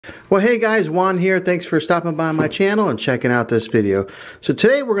Well, hey guys, Juan here. Thanks for stopping by my channel and checking out this video. So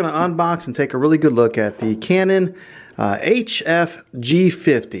today we're going to unbox and take a really good look at the Canon HF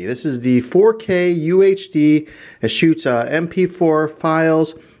G50. This is the 4K UHD. It shoots MP4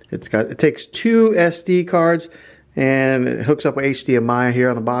 files. It takes two SD cards and it hooks up with HDMI here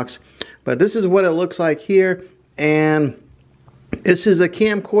on the box. But this is what it looks like here, and this is a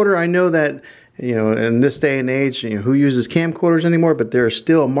camcorder. I know that, you know, in this day and age, you know, who uses camcorders anymore, but there's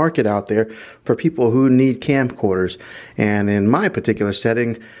still a market out there for people who need camcorders. And in my particular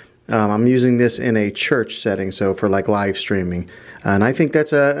setting, I'm using this in a church setting, so for like live streaming. And I think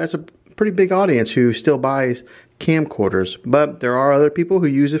that's a pretty big audience who still buys camcorders, but there are other people who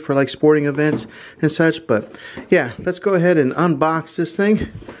use it for like sporting events and such. But yeah, let's go ahead and unbox this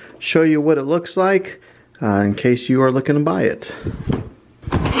thing, show you what it looks like in case you are looking to buy it.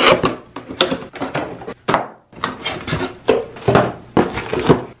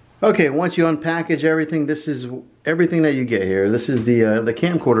 Okay, once you unpackage everything, this is everything that you get here. This is the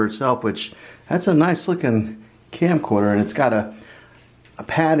camcorder itself, which that's a nice looking camcorder, and it's got a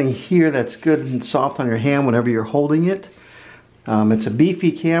padding here that's good and soft on your hand whenever you're holding it. It's a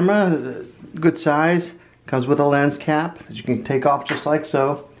beefy camera, good size. Comes with a lens cap that you can take off just like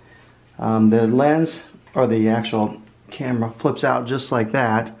so. The lens, or the actual camera, flips out just like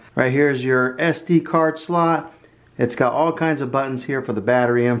that. Right here is your SD card slot. It's got all kinds of buttons here for the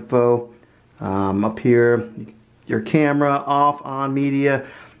battery info. Up here, your camera, off, on, media.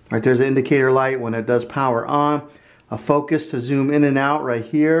 Right there's an indicator light when it does power on. A focus to zoom in and out right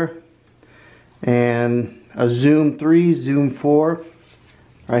here. And a zoom 3, zoom 4.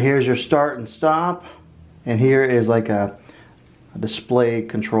 Right here's your start and stop. And here is like a display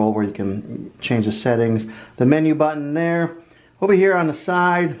control where you can change the settings. The menu button there. Over here on the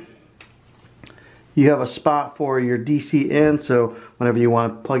side, you have a spot for your DC in, so whenever you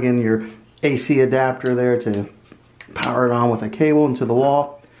want to plug in your AC adapter there to power it on with a cable into the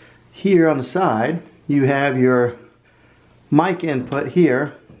wall. Here on the side, you have your mic input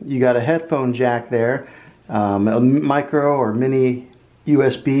here. You got a headphone jack there, a micro or mini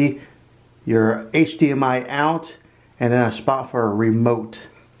USB, your HDMI out, and then a spot for a remote.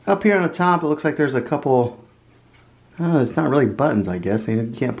 Up here on the top, it looks like there's a couple, it's not really buttons, I guess. You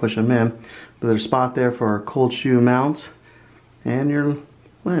can't push them in. But there's a spot there for cold shoe mounts and your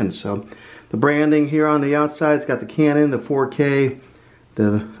lens. So the branding here on the outside, it's got the Canon, the 4K,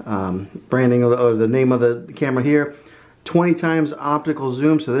 the branding of the name of the camera here. 20 times optical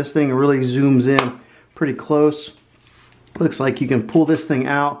zoom, so this thing really zooms in pretty close. Looks like you can pull this thing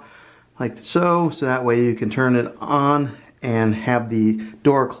out like so that way you can turn it on and have the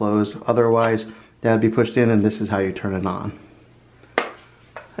door closed. Otherwise, that would be pushed in, and this is how you turn it on.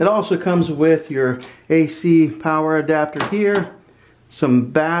 It also comes with your AC power adapter here,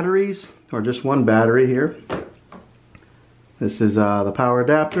 some batteries, or just one battery here. This is the power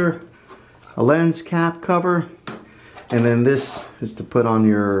adapter, a lens cap cover, and then this is to put on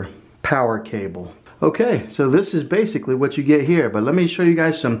your power cable. Okay, so this is basically what you get here, but let me show you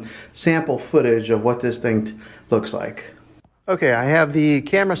guys some sample footage of what this thing looks like. Okay, I have the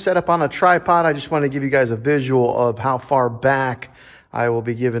camera set up on a tripod. I just want to give you guys a visual of how far back I will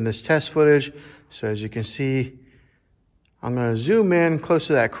be giving this test footage. So as you can see, I'm going to zoom in close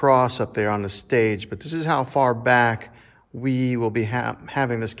to that cross up there on the stage, but this is how far back we will be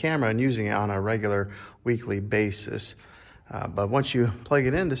having this camera and using it on a regular weekly basis. But once you plug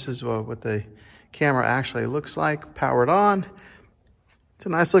it in, this is what the camera actually looks like, powered on. It's a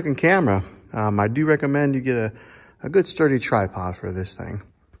nice looking camera. I do recommend you get a good sturdy tripod for this thing.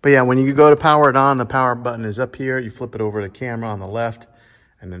 But yeah, when you go to power it on, the power button is up here. You flip it over to the camera on the left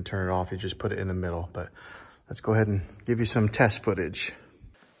and then turn it off. You just put it in the middle. But let's go ahead and give you some test footage.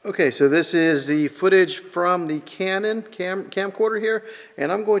 Okay, so this is the footage from the Canon camcorder here.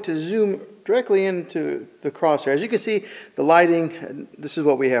 And I'm going to zoom directly into the crosshair. As you can see, the lighting, this is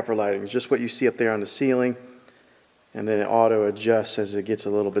what we have for lighting. It's just what you see up there on the ceiling. And then it auto adjusts as it gets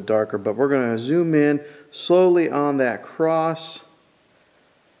a little bit darker. But we're going to zoom in slowly on that cross,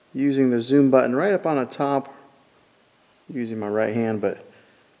 using the zoom button right up on the top, using my right hand, but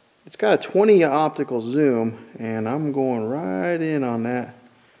it's got a 20 optical zoom, and I'm going right in on that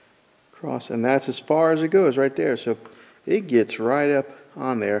cross, and that's as far as it goes right there. So it gets right up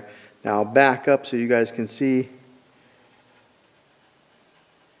on there. Now I'll back up so you guys can see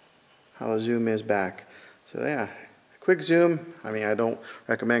how the zoom is back. So yeah, quick zoom. I mean, I don't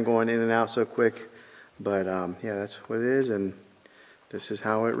recommend going in and out so quick, but yeah, that's what it is, and this is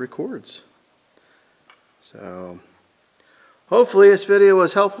how it records. So hopefully this video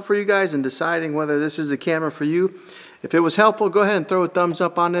was helpful for you guys in deciding whether this is the camera for you. If it was helpful, go ahead and throw a thumbs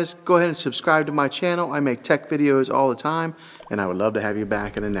up on this. Go ahead and subscribe to my channel. I make tech videos all the time, and I would love to have you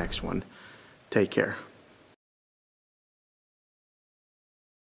back in the next one. Take care.